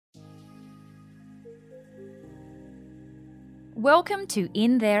Welcome to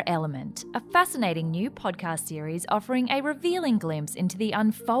In Their Element, a fascinating new podcast series offering a revealing glimpse into the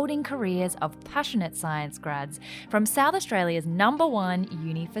unfolding careers of passionate science grads from South Australia's #1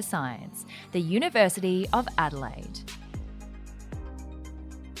 uni for science, the University of Adelaide.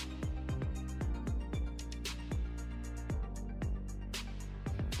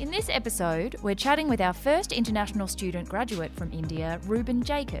 In this episode, we're chatting with our first international student graduate from India, Ruben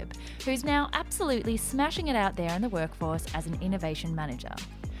Jacob, who's now absolutely smashing it out there in the workforce as an innovation manager.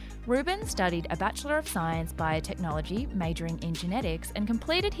 Ruben studied a Bachelor of Science Biotechnology, majoring in genetics, and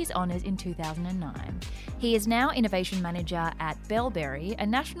completed his honours in 2009. He is now Innovation Manager at Bellberry, a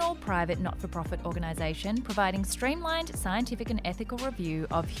national private not-for-profit organisation providing streamlined scientific and ethical review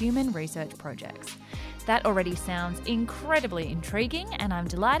of human research projects. That already sounds incredibly intriguing, and I'm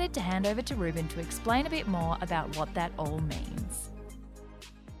delighted to hand over to Ruben to explain a bit more about what that all means.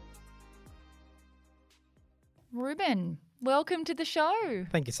 Ruben, welcome to the show.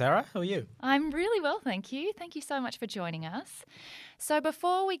 Thank you, Sarah. How are you? I'm really well, thank you. Thank you so much for joining us. So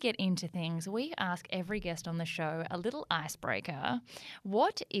before we get into things, we ask every guest on the show a little icebreaker.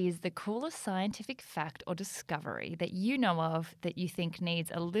 What is the coolest scientific fact or discovery that you know of that you think needs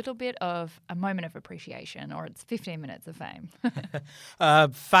a little bit of a moment of appreciation, or it's 15 minutes of fame?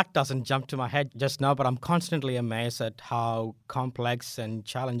 Fact doesn't jump to my head just now, but I'm constantly amazed at how complex and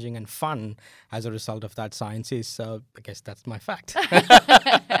challenging and fun as a result of that science is. So I guess that's my fact.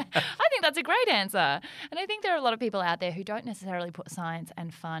 I think that's a great answer. And I think there are a lot of people out there who don't necessarily put science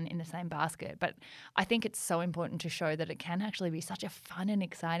and fun in the same basket. But I think it's so important to show that it can actually be such a fun and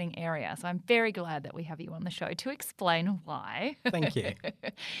exciting area. So I'm very glad that we have you on the show to explain why. Thank you.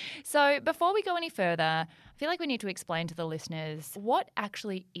 So before we go any further, I feel like we need to explain to the listeners what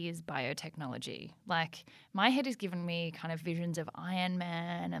actually is biotechnology. Like, my head has given me kind of visions of Iron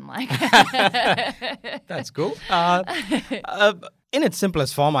Man and like... That's cool. In its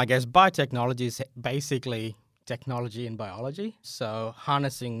simplest form, I guess, biotechnology is basically technology in biology. So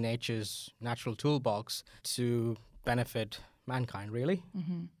harnessing nature's natural toolbox to benefit mankind, really.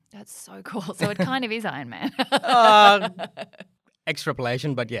 Mm-hmm. That's so cool. So it kind of is Iron Man.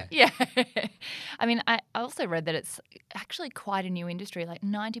 Extrapolation, but yeah. Yeah. I mean, I also read that it's actually quite a new industry. Like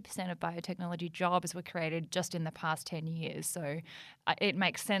 90% of biotechnology jobs were created just in the past 10 years. So it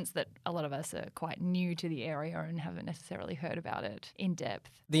makes sense that a lot of us are quite new to the area and haven't necessarily heard about it in depth.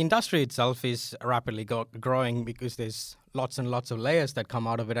 The industry itself is rapidly growing because there's lots and lots of layers that come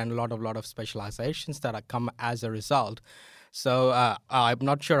out of it and a lot of specializations that come as a result. So I'm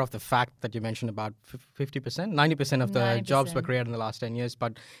not sure of the fact that you mentioned about 50%, 90% of the 90%. jobs were created in the last 10 years.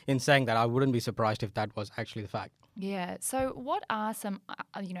 But in saying that, I wouldn't be surprised if that was actually the fact. Yeah. So what are some,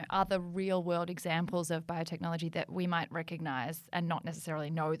 other real-world examples of biotechnology that we might recognise and not necessarily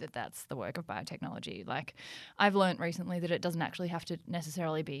know that that's the work of biotechnology? Like, I've learnt recently that it doesn't actually have to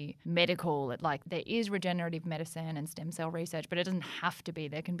necessarily be medical. Like, there is regenerative medicine and stem cell research, but it doesn't have to be.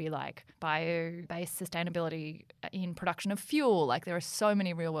 There can be, like, bio-based sustainability in production of fuel. Like, there are so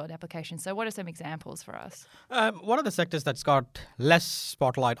many real-world applications. So what are some examples for us? One of the sectors that's got less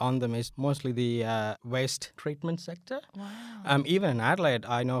spotlight on them is mostly the waste treatment sector. Wow. Even in Adelaide,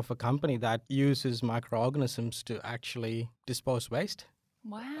 I know of a company that uses microorganisms to actually dispose waste.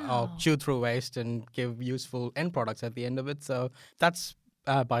 Wow. Or chew through waste and give useful end products at the end of it. So that's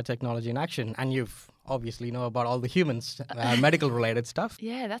biotechnology in action. And you've obviously know about all the humans, medical-related stuff.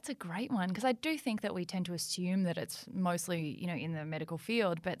 Yeah, that's a great one, because I do think that we tend to assume that it's mostly, in the medical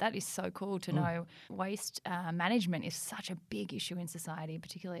field, but that is so cool to know. Waste management is such a big issue in society,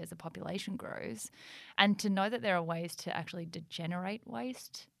 particularly as the population grows. And to know that there are ways to actually degenerate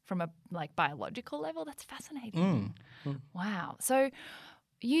waste from a biological level, that's fascinating. Wow. So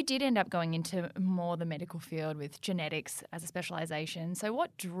you did end up going into more the medical field with genetics as a specialisation. So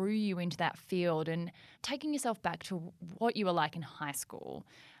what drew you into that field? And taking yourself back to what you were like in high school,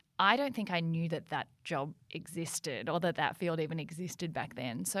 I don't think I knew that job existed or that field even existed back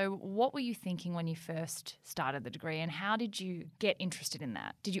then. So what were you thinking when you first started the degree, and how did you get interested in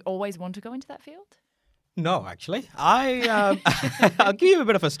that? Did you always want to go into that field? No, actually. I'll give you a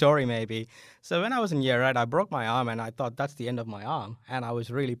bit of a story maybe. So when I was in year 8, I broke my arm and I thought that's the end of my arm. And I was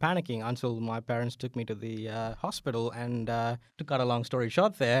really panicking until my parents took me to the hospital, and to cut a long story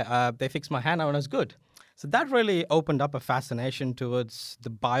short there, they fixed my hand and I was good. So that really opened up a fascination towards the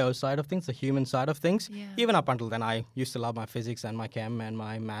bio side of things, the human side of things. Yeah. Even up until then, I used to love my physics and my chem and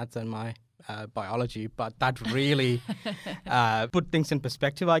my maths and my biology, but that really put things in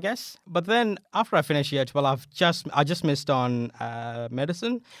perspective, I guess. But then after I finished year 12, I just missed on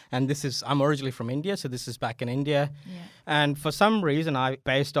medicine, and I'm originally from India, so this is back in India. Yeah. And for some reason,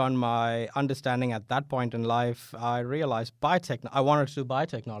 based on my understanding at that point in life, I realized I wanted to do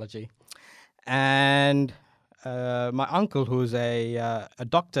biotechnology. And my uncle, who's a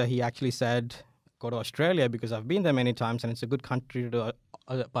doctor, he actually said, go to Australia because I've been there many times and it's a good country to do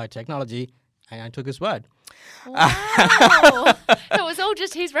biotechnology. And I took his word. Wow. So it was all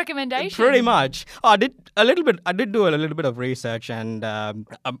just his recommendation. Pretty much. I did do a little bit of research and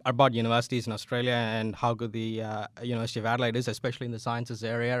about universities in Australia and how good the University of Adelaide is, especially in the sciences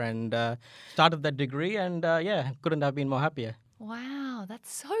area, and started that degree, and couldn't have been more happier. Wow,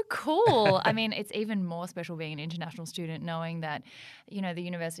 that's so cool. I mean, it's even more special being an international student, knowing that, the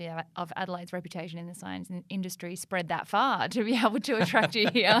University of Adelaide's reputation in the science industry spread that far to be able to attract you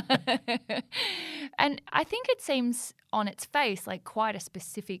here. And I think it seems on its face like quite a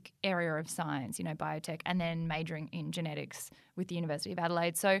specific area of science, biotech, and then majoring in genetics with the University of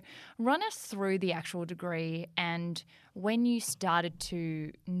Adelaide. So run us through the actual degree and when you started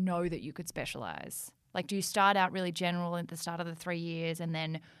to know that you could specialise. Like, do you start out really general at the start of the 3 years and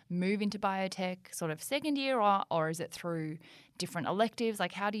then move into biotech sort of second year, or is it through different electives?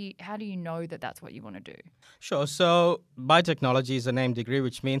 Like, how do you know that that's what you want to do? Sure. So biotechnology is a named degree,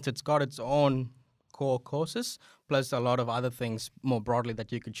 which means it's got its own core courses, plus a lot of other things more broadly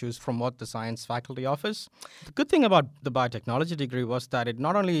that you could choose from what the science faculty offers. The good thing about the biotechnology degree was that it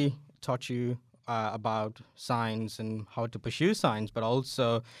not only taught you about science and how to pursue science, but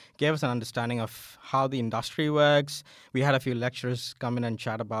also gave us an understanding of how the industry works. We had a few lecturers come in and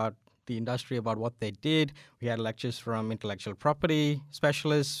chat about the industry, about what they did. We had lectures from intellectual property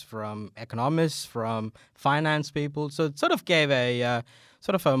specialists, from economists, from finance people. So it sort of gave a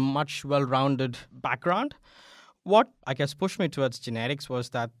much well-rounded background. What I guess pushed me towards genetics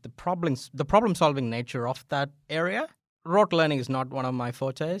was that the problem-solving nature of that area. Rote learning is not one of my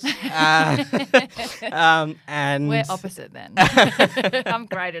fortes. And we're opposite then. I'm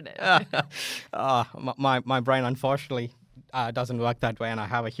great at it. My brain, unfortunately, doesn't work that way, and I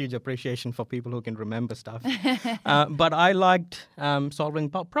have a huge appreciation for people who can remember stuff. But I liked solving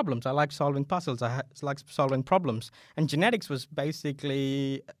problems. I liked solving puzzles. I liked solving problems. And genetics was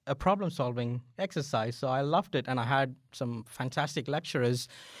basically a problem-solving exercise, so I loved it. And I had some fantastic lecturers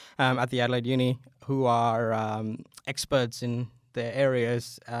at the Adelaide Uni who are experts in their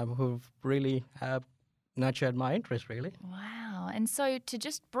areas who've really nurtured my interest, really. Wow. And so to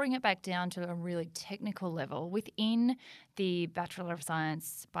just bring it back down to a really technical level, within the Bachelor of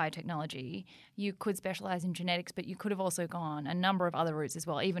Science Biotechnology, you could specialise in genetics, but you could have also gone a number of other routes as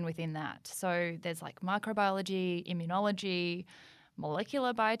well, even within that. So there's like microbiology, immunology,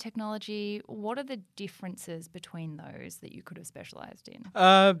 molecular biotechnology. What are the differences between those that you could have specialised in?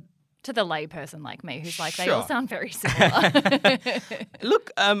 To the layperson like me, who's like, they all sound very similar.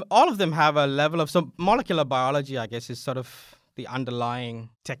 Look, all of them have a level of... So molecular biology, I guess, is sort of the underlying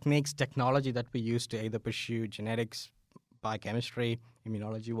technology that we use to either pursue genetics, biochemistry,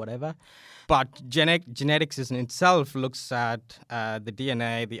 immunology, whatever. But genetics in itself looks at the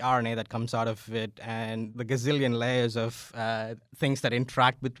DNA, the RNA that comes out of it, and the gazillion layers of things that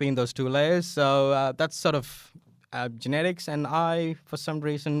interact between those two layers. So that's sort of genetics, and I, for some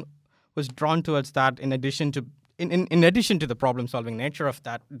reason, was drawn towards that in addition to the problem-solving nature of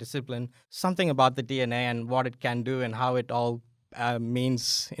that discipline. Something about the DNA and what it can do and how it all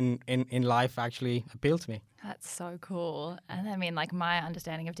means in life actually appealed to me. That's so cool. And I mean, like, my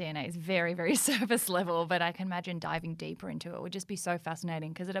understanding of DNA is very, very surface level, but I can imagine diving deeper into it would just be so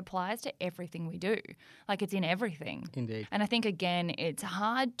fascinating because it applies to everything we do. Like, it's in everything. Indeed. And I think, again, it's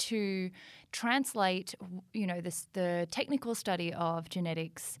hard to translate, the technical study of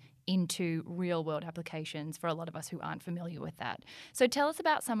genetics into real-world applications for a lot of us who aren't familiar with that. So tell us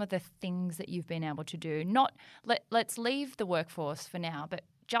about some of the things that you've been able to do. Let's leave the workforce for now, but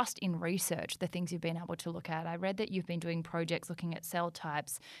just in research, the things you've been able to look at. I read that you've been doing projects looking at cell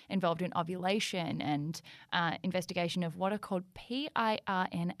types involved in ovulation and investigation of what are called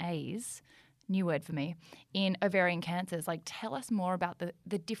piRNAs, new word for me, in ovarian cancers. Like, tell us more about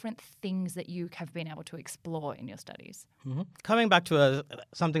the different things that you have been able to explore in your studies. Mm-hmm. Coming back to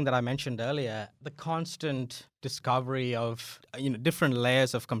something that I mentioned earlier, the constant discovery of different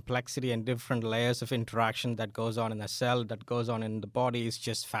layers of complexity and different layers of interaction that goes on in a cell, that goes on in the body, is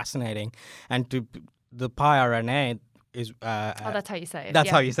just fascinating. And the piRNA is... that's how you say it. That's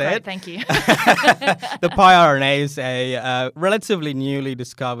how you say it? Thank you. The piRNA is a relatively newly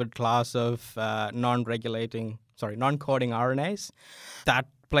discovered class of non-coding RNAs that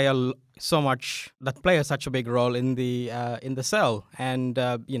play such a big role in the cell. And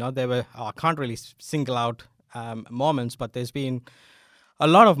there were I can't really single out moments, but there's been a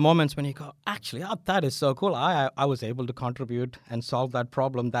lot of moments when you go, actually, that is so cool. I was able to contribute and solve that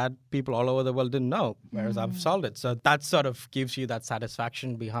problem that people all over the world didn't know, whereas I've solved it. So that sort of gives you that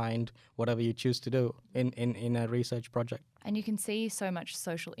satisfaction behind whatever you choose to do in a research project. And you can see so much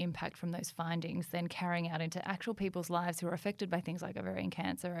social impact from those findings then carrying out into actual people's lives who are affected by things like ovarian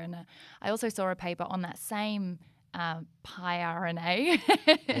cancer. And I also saw a paper on that same piRNA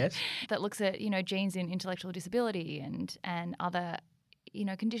Yes. that looks at, genes in intellectual disability and other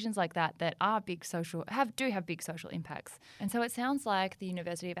conditions like that are do have big social impacts. And so it sounds like the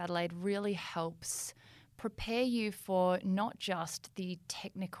University of Adelaide really helps prepare you for not just the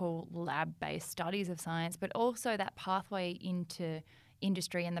technical lab-based studies of science, but also that pathway into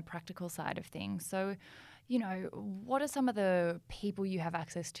industry and the practical side of things. So, what are some of the people you have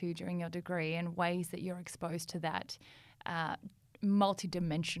access to during your degree and ways that you're exposed to that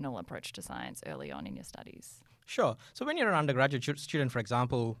multidimensional approach to science early on in your studies? Sure. So when you're an undergraduate student, for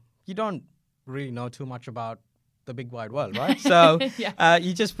example, you don't really know too much about the big wide world, right? So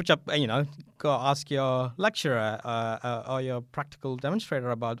you just go ask your lecturer or your practical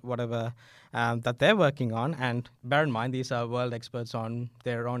demonstrator about whatever that they're working on. And bear in mind, these are world experts on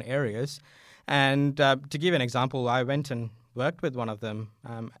their own areas. And to give you an example, I went and worked with one of them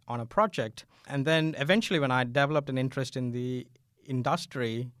on a project. And then eventually when I developed an interest in the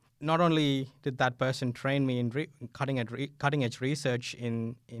industry, not only did that person train me in cutting edge research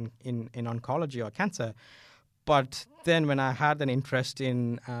in oncology or cancer, but then when I had an interest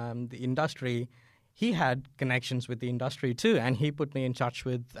in the industry, he had connections with the industry too, and he put me in touch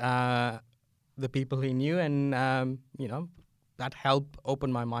with the people he knew, and that helped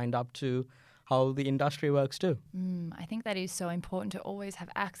open my mind up to how the industry works too. I think that is so important to always have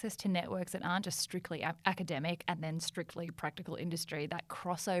access to networks that aren't just strictly academic and then strictly practical industry. That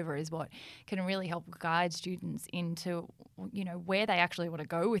crossover is what can really help guide students into, where they actually want to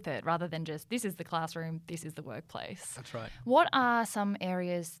go with it, rather than just this is the classroom, this is the workplace. That's right. What are some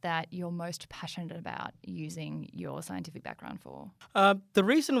areas that you're most passionate about using your scientific background for? The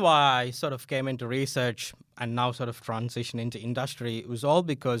reason why I sort of came into research and now sort of transition into industry was all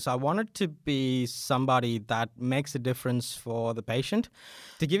because I wanted to be somebody that makes a difference for the patient.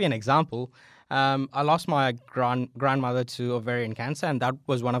 To give you an example, I lost my grandmother to ovarian cancer, and that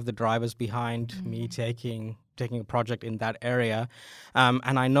was one of the drivers behind me taking a project in that area.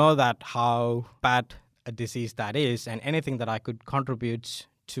 And I know that how bad a disease that is, and anything that I could contribute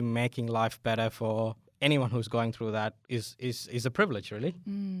to making life better for anyone who's going through that is a privilege, really.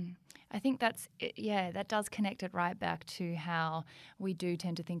 I think that does connect it right back to how we do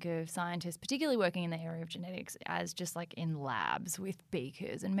tend to think of scientists, particularly working in the area of genetics, as just like in labs with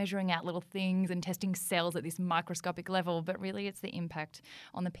beakers and measuring out little things and testing cells at this microscopic level. But really it's the impact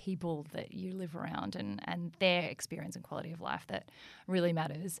on the people that you live around and their experience and quality of life that really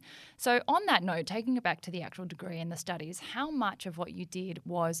matters. So on that note, taking it back to the actual degree and the studies, how much of what you did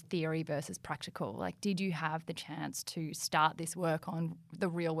was theory versus practical? Like, did you have the chance to start this work on the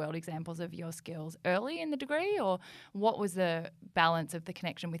real world examples of your skills early in the degree, or what was the balance of the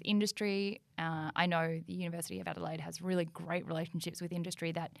connection with industry? I know the University of Adelaide has really great relationships with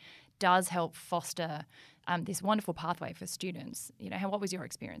industry that does help foster this wonderful pathway for students. What was your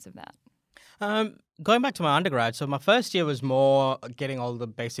experience of that? Going back to my undergrad, so my first year was more getting all the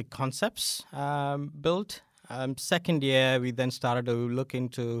basic concepts built. Second year, we then started to look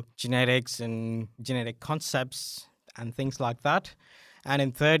into genetics and genetic concepts and things like that. And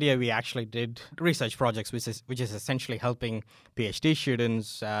in third year, we actually did research projects, which is essentially helping PhD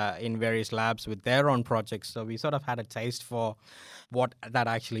students in various labs with their own projects. So we sort of had a taste for what that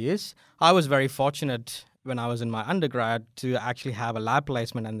actually is. I was very fortunate when I was in my undergrad to actually have a lab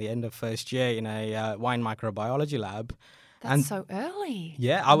placement at the end of first year in a wine microbiology lab. That's so early.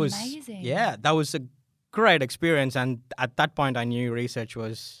 Yeah, Amazing. That was a great experience. And at that point, I knew research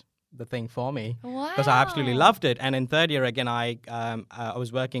was the thing for me, because I absolutely loved it. And in third year again, I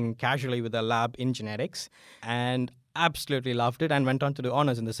was working casually with a lab in genetics and absolutely loved it, and went on to do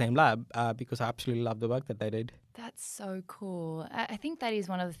honors in the same lab because I absolutely loved the work that they did. That's so cool. I think that is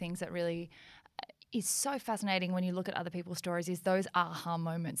one of the things that really is so fascinating when you look at other people's stories, is those aha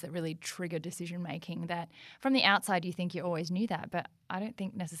moments that really trigger decision making, that from the outside you think you always knew that, but I don't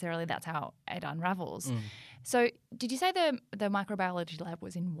think necessarily that's how it unravels. So did you say the microbiology lab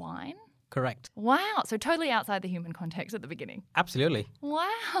was in wine? Correct. Wow. So totally outside the human context at the beginning. Absolutely. Wow.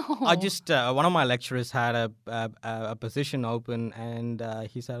 I just, one of my lecturers had a position open, and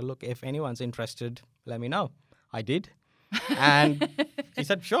he said, look, if anyone's interested, let me know. I did. And he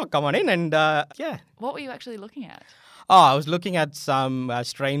said, sure, come on in. And yeah. What were you actually looking at? Oh, I was looking at some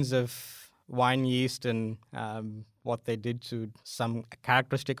strains of wine yeast and what they did to some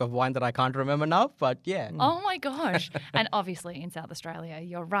characteristic of wine that I can't remember now. But yeah. Oh my gosh. And obviously in South Australia,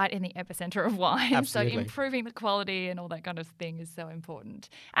 you're right in the epicenter of wine. Absolutely. So improving the quality and all that kind of thing is so important.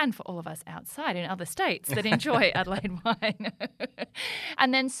 And for all of us outside in other states that enjoy Adelaide wine.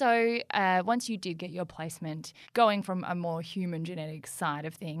 And then so once you did get your placement, going from a more human genetics side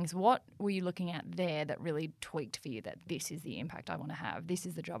of things, what were you looking at there that really tweaked for you that this is the impact I want to have? This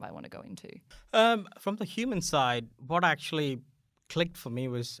is the job I want to go into? From the human side, what actually clicked for me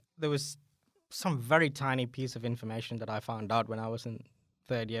was there was some very tiny piece of information that I found out when I was in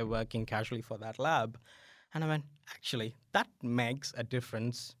third year working casually for that lab. And I went, actually, that makes a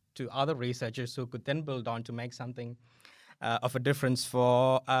difference to other researchers who could then build on to make something of a difference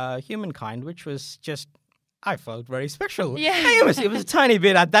for humankind, which was just, I felt very special. Yeah. It was a tiny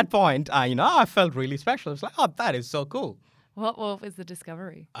bit at that point. I felt really special. It was like, oh, that is so cool. What was the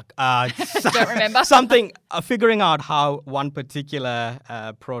discovery? Don't remember. Something, figuring out how one particular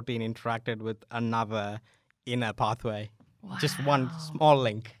protein interacted with another in a pathway. Wow. Just one small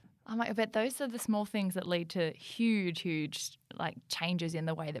link. I bet those are the small things that lead to huge like changes in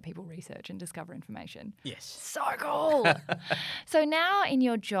the way that people research and discover information. Yes. So cool. So now in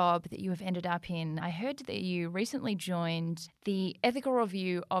your job that you have ended up in, I heard that you recently joined the Ethical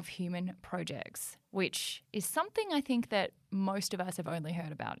Review of Human Projects, which is something I think that most of us have only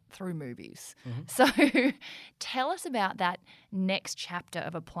heard about through movies. Mm-hmm. So tell us about that next chapter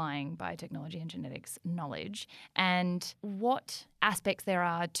of applying biotechnology and genetics knowledge and what aspects there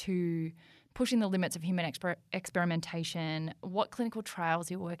are to pushing the limits of human experimentation, what clinical trials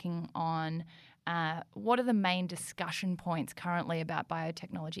you're working on, what are the main discussion points currently about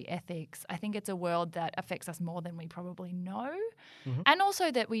biotechnology ethics. I think it's a world that affects us more than we probably know. Mm-hmm. And also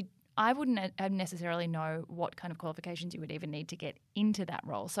that I wouldn't necessarily know what kind of qualifications you would even need to get into that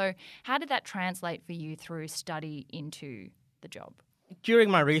role. So how did that translate for you through study into the job? During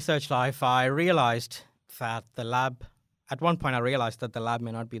my research life, I realized that at one point I realized that the lab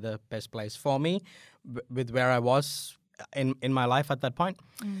may not be the best place for me with where I was in my life at that point.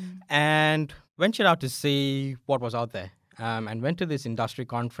 And ventured out to see what was out there and went to this industry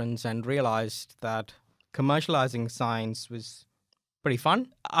conference and realized that commercializing science was pretty fun.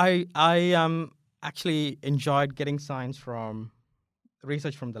 I actually enjoyed getting science from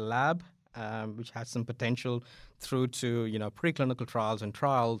research from the lab, which has some potential through to preclinical trials and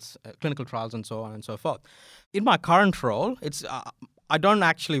clinical trials and so on and so forth. In my current role, I don't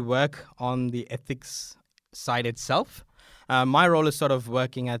actually work on the ethics side itself. My role is sort of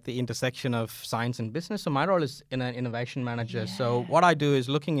working at the intersection of science and business. So my role is an innovation manager. Yeah. So what I do is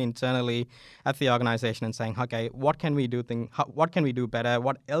looking internally at the organization and saying, okay, what can we do better?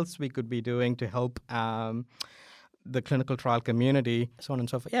 What else we could be doing to help the clinical trial community, so on and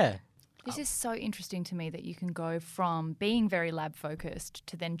so forth. Yeah. This is so interesting to me that you can go from being very lab focused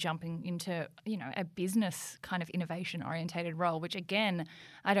to then jumping into, a business kind of innovation orientated role, which again,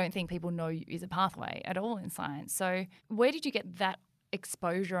 I don't think people know is a pathway at all in science. So where did you get that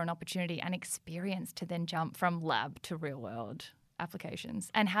exposure and opportunity and experience to then jump from lab to real world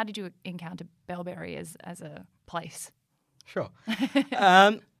applications? And how did you encounter Bellberry as a place? Sure.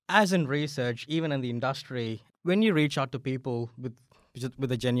 As in research, even in the industry, when you reach out to people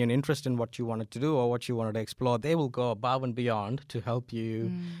with a genuine interest in what you wanted to do or what you wanted to explore, they will go above and beyond to help you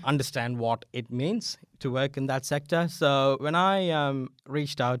understand what it means to work in that sector. So when I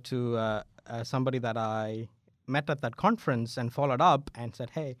reached out to somebody that I met at that conference and followed up and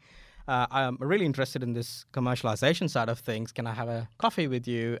said, hey, I'm really interested in this commercialization side of things. Can I have a coffee with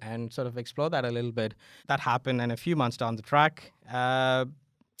you and sort of explore that a little bit? That happened, and a few months down the track,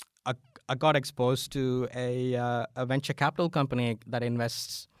 I got exposed to a venture capital company that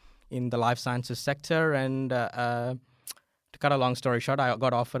invests in the life sciences sector. And to cut a long story short, I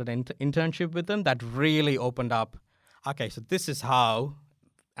got offered an internship with them that really opened up. Okay, so this is how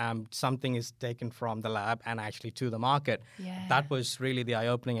something is taken from the lab and actually to the market. Yeah. That was really the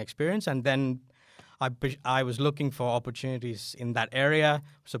eye-opening experience. And then I was looking for opportunities in that area.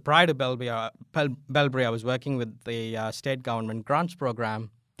 So prior to Bellberry, I was working with the state government grants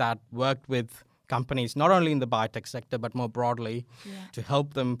program that worked with companies not only in the biotech sector but more broadly to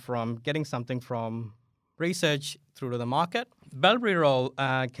help them from getting something from research through to the market. Bellberry role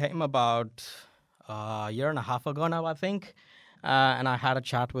came about a year and a half ago now, I think, and I had a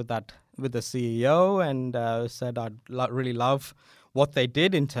chat with the CEO and said I'd really love what they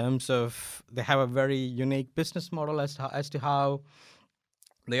did in terms of they have a very unique business model as to how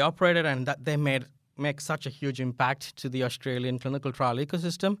they operated, and that they made make such a huge impact to the Australian clinical trial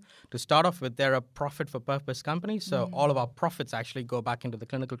ecosystem. To start off with, they're a profit-for-purpose company, so all of our profits actually go back into the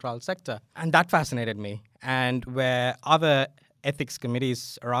clinical trial sector. And that fascinated me. And where other ethics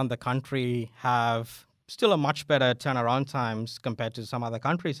committees around the country have still a much better turnaround times compared to some other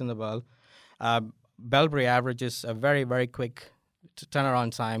countries in the world, Bellberry averages a very, very quick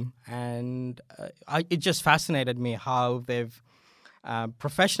turnaround time. And it just fascinated me how they've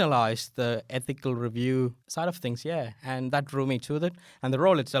professionalized the ethical review side of things, and that drew me to it. And the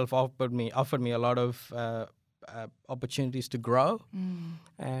role itself offered me a lot of opportunities to grow,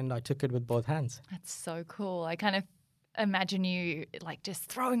 and I took it with both hands. That's so cool. I kind of imagine you like just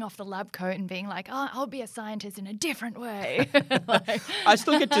throwing off the lab coat and being like, "Oh, I'll be a scientist in a different way." I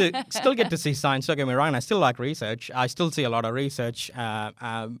still get to see science. Don't get me wrong. I still like research. I still see a lot of research.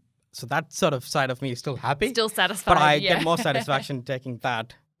 So that sort of side of me is still happy. Still satisfied, but I get more satisfaction taking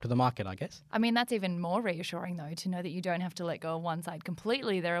that to the market, I guess. I mean, that's even more reassuring, though, to know that you don't have to let go of one side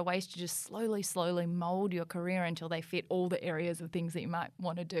completely. There are ways to just slowly mould your career until they fit all the areas of things that you might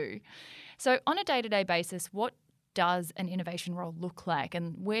want to do. So on a day-to-day basis, what does an innovation role look like,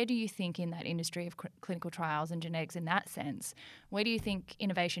 and where do you think in that industry of clinical trials and genetics, in that sense, where do you think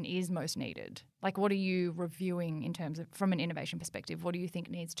innovation is most needed? Like, what are you reviewing in terms of, from an innovation perspective, what do you think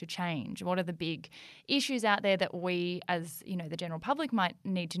needs to change? What are the big issues out there that we, as the general public, might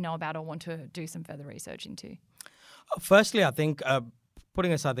need to know about or want to do some further research into? Firstly, I think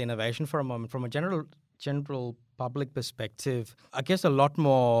putting aside the innovation for a moment, from a general public perspective, I guess a lot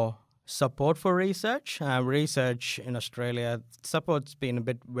more support for research. Research in Australia, support's been a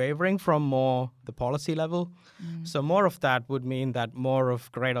bit wavering from more the policy level. So more of that would mean that more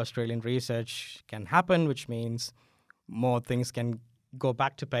of great Australian research can happen, which means more things can go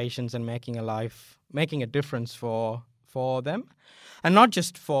back to patients and making a difference for them. And not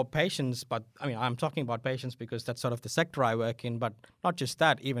just for patients, but I'm talking about patients because that's sort of the sector I work in, but not just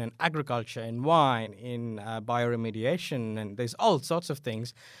that, even in agriculture, in wine, in bioremediation, and there's all sorts of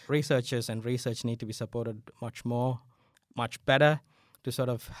things. Researchers and research need to be supported much better to sort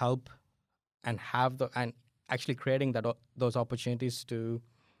of help and and actually creating those opportunities to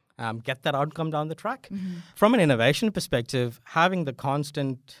get that outcome down the track. From an innovation perspective, having the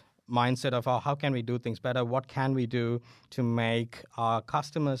constant mindset of how can we do things better, what can we do to make our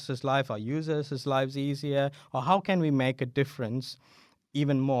customers' life, our users' lives easier, or how can we make a difference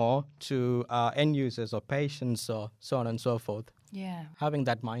even more to end users or patients or so on and so forth. Yeah. Having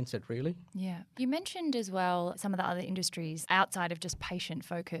that mindset, really. Yeah. You mentioned as well some of the other industries outside of just patient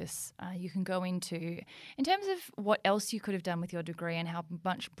focus you can go into. In terms of what else you could have done with your degree and how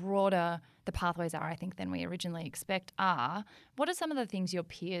much broader the pathways are, I think, than we originally expect what are some of the things your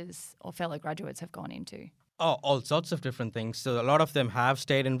peers or fellow graduates have gone into? Oh, all sorts of different things. So a lot of them have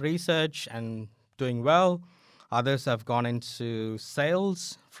stayed in research and doing well. Others have gone into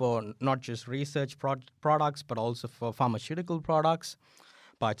sales for not just research products, but also for pharmaceutical products,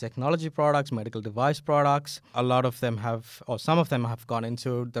 biotechnology products, medical device products. A lot of them some of them have gone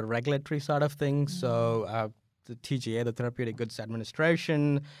into the regulatory side of things. So the TGA, the Therapeutic Goods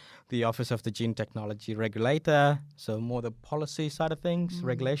Administration, the Office of the Gene Technology Regulator. So more the policy side of things,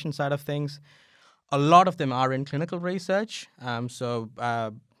 regulation side of things. A lot of them are in clinical research.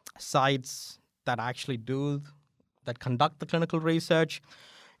 Sites that actually conduct the clinical research,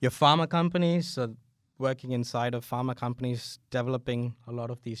 your pharma companies, working inside of pharma companies, developing a lot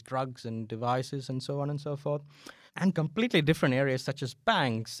of these drugs and devices and so on and so forth, and completely different areas such as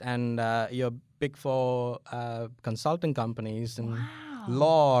banks and your big four consulting companies and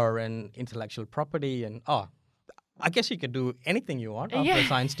law and intellectual property. And I guess you could do anything you want after a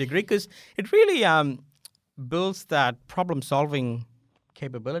science degree because it really builds that problem-solving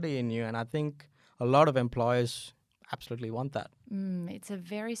capability in you, and I think a lot of employers absolutely want that. It's a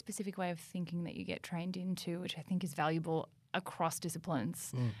very specific way of thinking that you get trained into, which I think is valuable across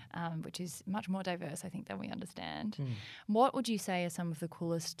disciplines, which is much more diverse, I think, than we understand. What would you say are some of the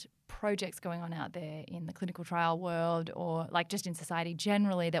coolest projects going on out there in the clinical trial world or like just in society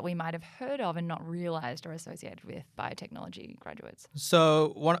generally that we might have heard of and not realised are associated with biotechnology graduates?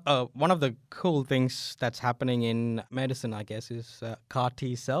 So one of the cool things that's happening in medicine, I guess, is CAR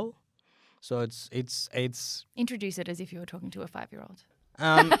T cell. So it's introduce it as if you were talking to a 5-year-old.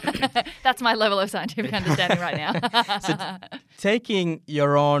 That's my level of scientific understanding right now. So taking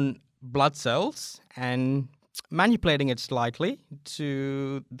your own blood cells and manipulating it slightly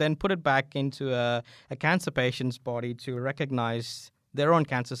to then put it back into a cancer patient's body to recognize their own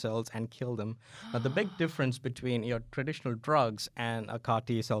cancer cells and kill them. Now, the big difference between your traditional drugs and a CAR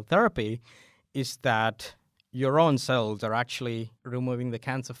T cell therapy is that your own cells are actually removing the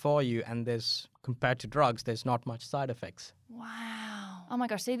cancer for you, and compared to drugs, there's not much side effects. Wow. Oh my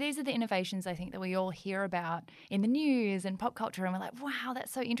gosh. See, these are the innovations I think that we all hear about in the news and pop culture. And we're like, wow,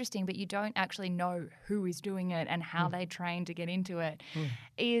 that's so interesting. But you don't actually know who is doing it and how they train to get into it.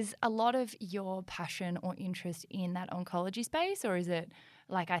 Is a lot of your passion or interest in that oncology space? Or is it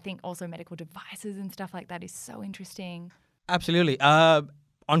like, I think also medical devices and stuff like that is so interesting? Absolutely.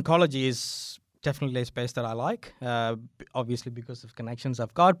 Oncology is definitely a space that I like, obviously because of connections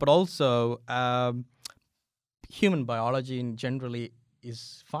I've got, but also human biology in generally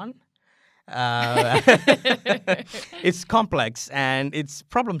is fun. It's complex and it's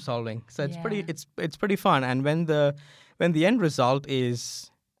problem solving, so it's pretty fun. And when the end result is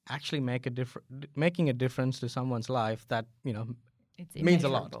actually making a difference to someone's life, that it's means a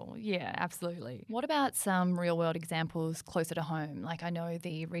lot. Yeah, absolutely. What about some real-world examples closer to home? Like I know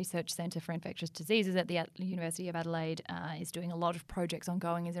the Research Centre for Infectious Diseases at the University of Adelaide is doing a lot of projects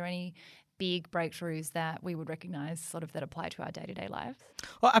ongoing. Is there any big breakthroughs that we would recognise sort of that apply to our day-to-day lives?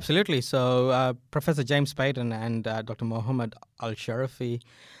 Oh, absolutely. So Professor James Payton and Dr. Mohammed Al-Sharafi,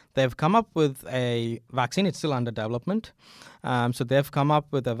 they've come up with a vaccine. It's still under development. So they've come up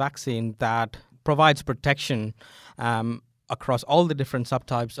with a vaccine that provides protection across all the different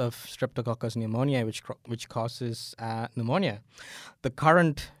subtypes of Streptococcus pneumoniae, which causes pneumonia. The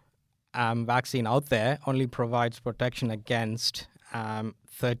current vaccine out there only provides protection against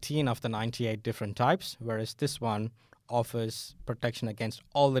 13 of the 98 different types, whereas this one offers protection against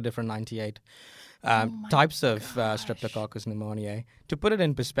all the different 98 types of Streptococcus pneumoniae. To put it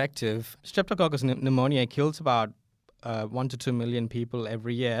in perspective, Streptococcus pneumoniae kills about 1 to 2 million people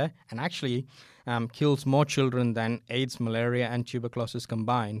every year, and actually kills more children than AIDS, malaria, and tuberculosis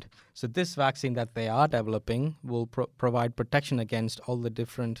combined. So this vaccine that they are developing will provide protection against all the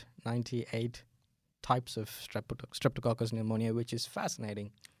different 98 types of Streptococcus pneumoniae, which is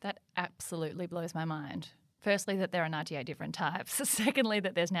fascinating. That absolutely blows my mind. Firstly, that there are 98 different types. Secondly,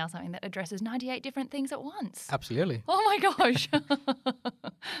 that there's now something that addresses 98 different things at once. Absolutely. Oh my gosh.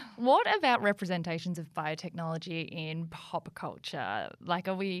 What about representations of biotechnology in pop culture? Like,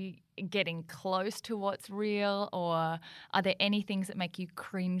 are we getting close to what's real, or are there any things that make you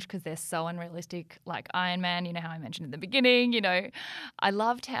cringe because they're so unrealistic, like Iron Man, you know, how I mentioned in the beginning? You know, I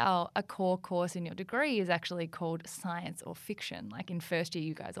loved how a core course in your degree is actually called science or fiction. Like in first year,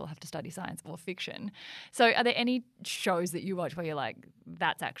 you guys all have to study science or fiction. So are there any shows that you watch where you're like,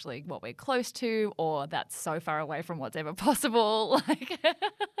 that's actually what we're close to, or that's so far away from what's ever possible? Like,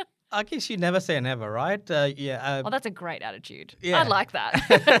 I guess you never say never, right? well, that's a great attitude. Yeah. I like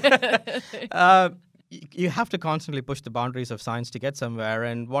that. You have to constantly push the boundaries of science to get somewhere,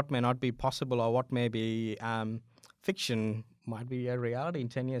 and what may not be possible or what may be fiction might be a reality in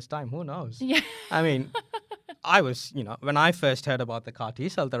 10 years' time. Who knows? Yeah. I mean, I was, when I first heard about the CAR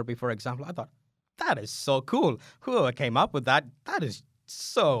T-cell therapy, for example, I thought, that is so cool. Whoever came up with that is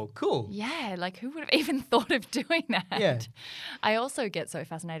so cool. Yeah, like who would have even thought of doing that? Yeah. I also get so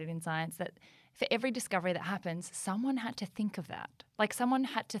fascinated in science that for every discovery that happens, someone had to think of that. Like someone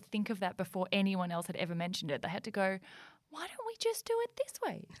had to think of that before anyone else had ever mentioned it. They had to go, why don't we just do it this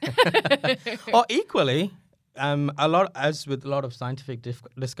way? Or equally, as with a lot of scientific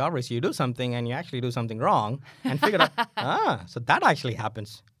discoveries, you do something and you actually do something wrong and figure out, so that actually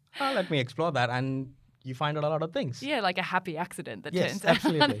happens. Well, let me explore that, and you find out a lot of things. Yeah, like a happy accident that yes, turns out.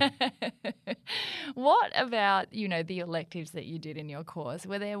 absolutely. What about, the electives that you did in your course?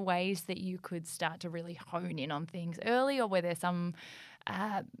 Were there ways that you could start to really hone in on things early, or were there some,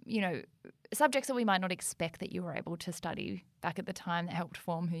 subjects that we might not expect that you were able to study back at the time that helped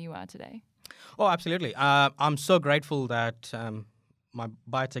form who you are today? Oh, absolutely. I'm so grateful that my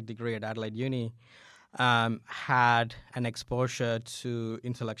biotech degree at Adelaide Uni had an exposure to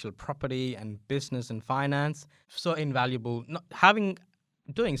intellectual property and business and finance. So invaluable.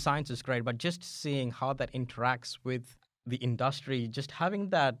 Doing science is great, but just seeing how that interacts with the industry, just having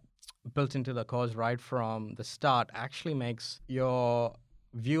that built into the course right from the start actually makes your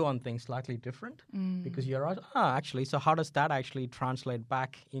view on things slightly different, because you're actually, so how does that actually translate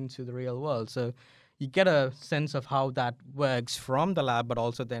back into the real world? So you get a sense of how that works from the lab, but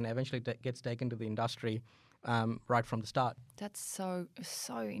also then eventually gets taken to the industry right from the start. That's so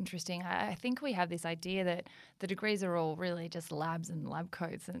interesting. I think we have this idea that the degrees are all really just labs and lab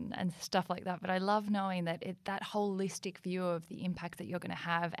coats and stuff like that. But I love knowing that that holistic view of the impact that you're going to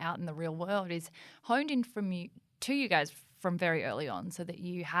have out in the real world is honed in to you guys from very early on, so that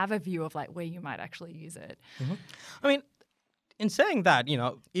you have a view of like where you might actually use it. Mm-hmm. I mean, in saying that,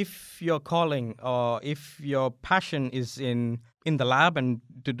 if your calling or if your passion is in the lab and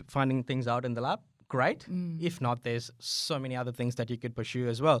finding things out in the lab, great. If not, there's so many other things that you could pursue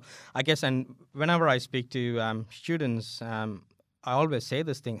as well. I guess, and whenever I speak to students, I always say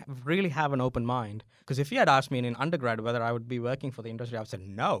this thing, really have an open mind. Because if you had asked me in undergrad whether I would be working for the industry, I would say,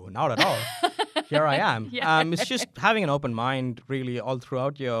 no, not at all. Here I am. Yeah. It's just having an open mind really all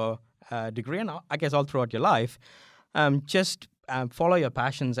throughout your degree and I guess all throughout your life. Just follow your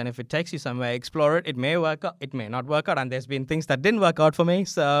passions, and if it takes you somewhere, explore it. It may work out, it may not work out, and there's been things that didn't work out for me.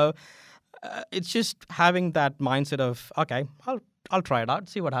 So it's just having that mindset of, okay, I'll try it out,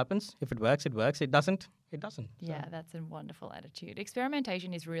 see what happens. If it works, it works. It doesn't, it doesn't. Yeah, that's a wonderful attitude.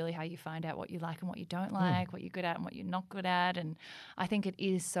 Experimentation is really how you find out what you like and what you don't like, what you're good at and what you're not good at. And I think it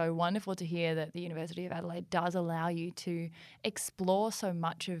is so wonderful to hear that the University of Adelaide does allow you to explore so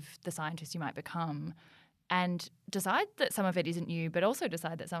much of the scientist you might become and decide that some of it isn't you, but also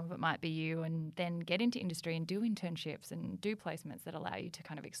decide that some of it might be you, and then get into industry and do internships and do placements that allow you to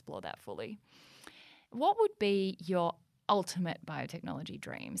kind of explore that fully. What would be your ultimate biotechnology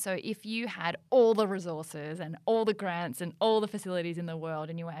dream? So if you had all the resources and all the grants and all the facilities in the world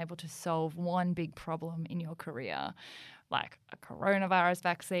and you were able to solve one big problem in your career, like a coronavirus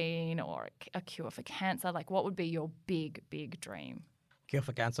vaccine or a cure for cancer, like what would be your big, big dream? Cure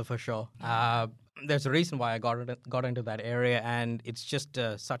for cancer for sure. There's a reason why I got into that area, and it's just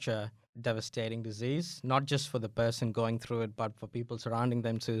such a devastating disease, not just for the person going through it, but for people surrounding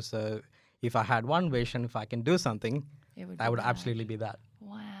them too. So if I had one wish and if I can do something, that would absolutely be that.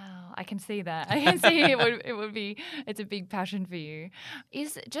 Wow, I can see that. I can see it would be, it's a big passion for you.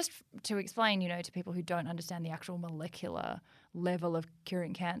 Is just to explain, to people who don't understand the actual molecular level of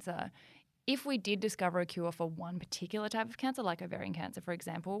curing cancer, if we did discover a cure for one particular type of cancer, like ovarian cancer, for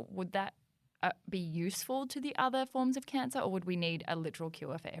example, would that be useful to the other forms of cancer, or would we need a literal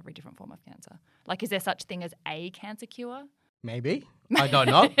cure for every different form of cancer? Like, is there such thing as a cancer cure? Maybe. I don't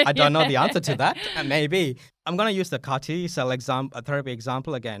know. I don't know the answer to that. Maybe. I'm going to use the CAR T cell therapy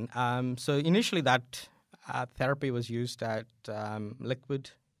example again. So initially that therapy was used at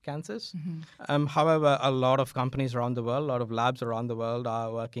liquid cancers. However, a lot of companies around the world, a lot of labs around the world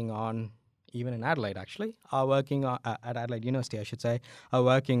are working on, even in Adelaide actually, are working on, at Adelaide University I should say, are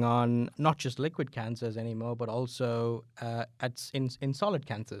working on not just liquid cancers anymore, but also in solid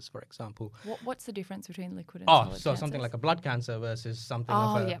cancers, for example. What's the difference between liquid and solid cancers? So something like a blood cancer versus something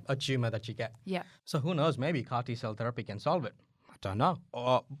of a tumor that you get. Yeah. So who knows, maybe CAR T cell therapy can solve it. I don't know.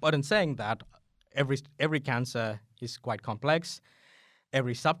 But in saying that, every cancer is quite complex.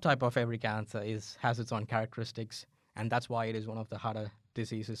 Every subtype of every cancer has its own characteristics, and that's why it is one of the harder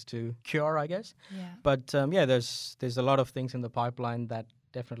diseases to cure, I guess. Yeah. But there's a lot of things in the pipeline that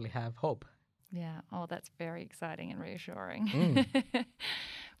definitely have hope. Yeah. Oh, that's very exciting and reassuring.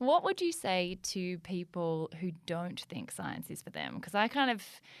 What would you say to people who don't think science is for them? Because I kind of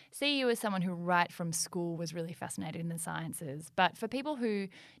see you as someone who right from school was really fascinated in the sciences. But for people who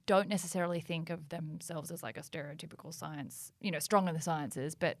don't necessarily think of themselves as like a stereotypical science, strong in the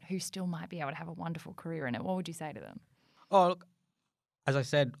sciences, but who still might be able to have a wonderful career in it, what would you say to them? Oh, look, as I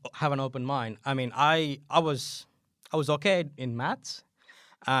said, have an open mind. I mean, I was okay in maths,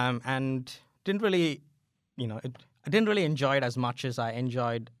 and didn't really, I didn't really enjoy it as much as I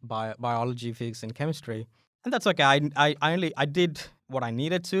enjoyed biology, physics, and chemistry. And that's okay. I did what I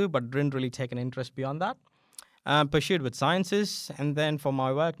needed to, but didn't really take an interest beyond that. Pursued with sciences, and then for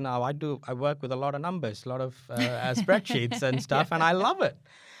my work now, I work with a lot of numbers, a lot of spreadsheets and stuff, and I love it.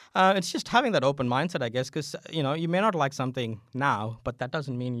 It's just having that open mindset, I guess, because you may not like something now, but that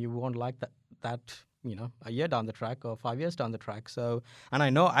doesn't mean you won't like that a year down the track or 5 years down the track. So, and I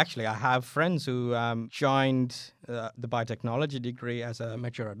know actually I have friends who joined the biotechnology degree as a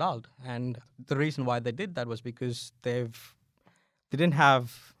mature adult, and the reason why they did that was because they didn't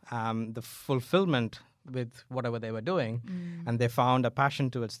have the fulfillment with whatever they were doing, and they found a passion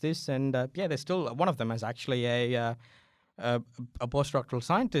towards this. And they're still, one of them is actually a postdoctoral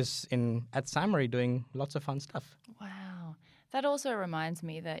scientist at SAMRI doing lots of fun stuff. Wow. That also reminds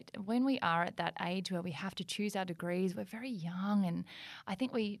me that when we are at that age where we have to choose our degrees, we're very young, and I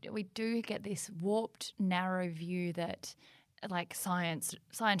think we do get this warped, narrow view that like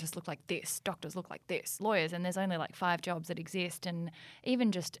scientists look like this, doctors look like this, lawyers, and there's only like 5 jobs that exist. And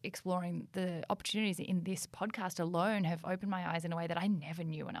even just exploring the opportunities in this podcast alone have opened my eyes in a way that I never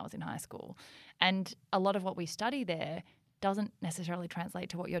knew when I was in high school. And a lot of what we study there doesn't necessarily translate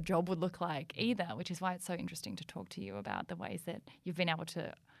to what your job would look like either, which is why it's so interesting to talk to you about the ways that you've been able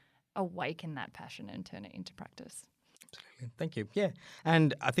to awaken that passion and turn it into practice. Absolutely. Thank you. Yeah.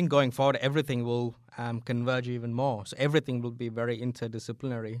 And I think going forward, everything will converge even more. So everything will be very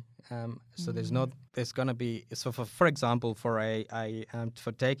interdisciplinary. So there's going to be, so for example, for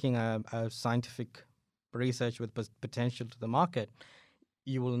taking a scientific research with potential to the market,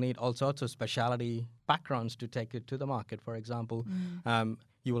 you will need all sorts of specialty backgrounds to take it to the market. For example,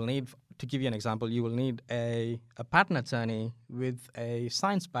 you will need, to give you an example, you will need a patent attorney with a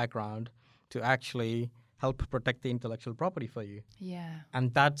science background to actually help protect the intellectual property for you. Yeah.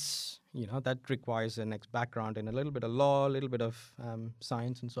 And that's, that requires a next background in a little bit of law, a little bit of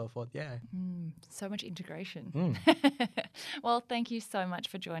science and so forth. Yeah. So much integration. Well, thank you so much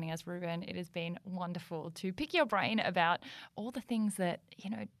for joining us, Ruben. It has been wonderful to pick your brain about all the things that,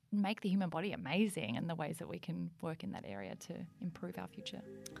 make the human body amazing and the ways that we can work in that area to improve our future.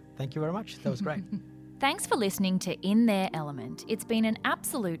 Thank you very much. That was great. Thanks for listening to In Their Element. It's been an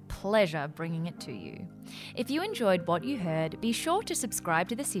absolute pleasure bringing it to you. If you enjoyed what you heard, be sure to subscribe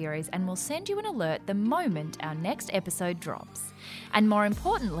to the series and we'll send you an alert the moment our next episode drops. And more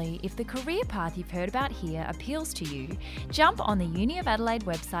importantly, if the career path you've heard about here appeals to you, jump on the Uni of Adelaide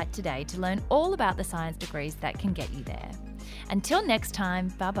website today to learn all about the science degrees that can get you there. Until next time,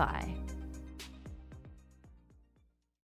 bye-bye.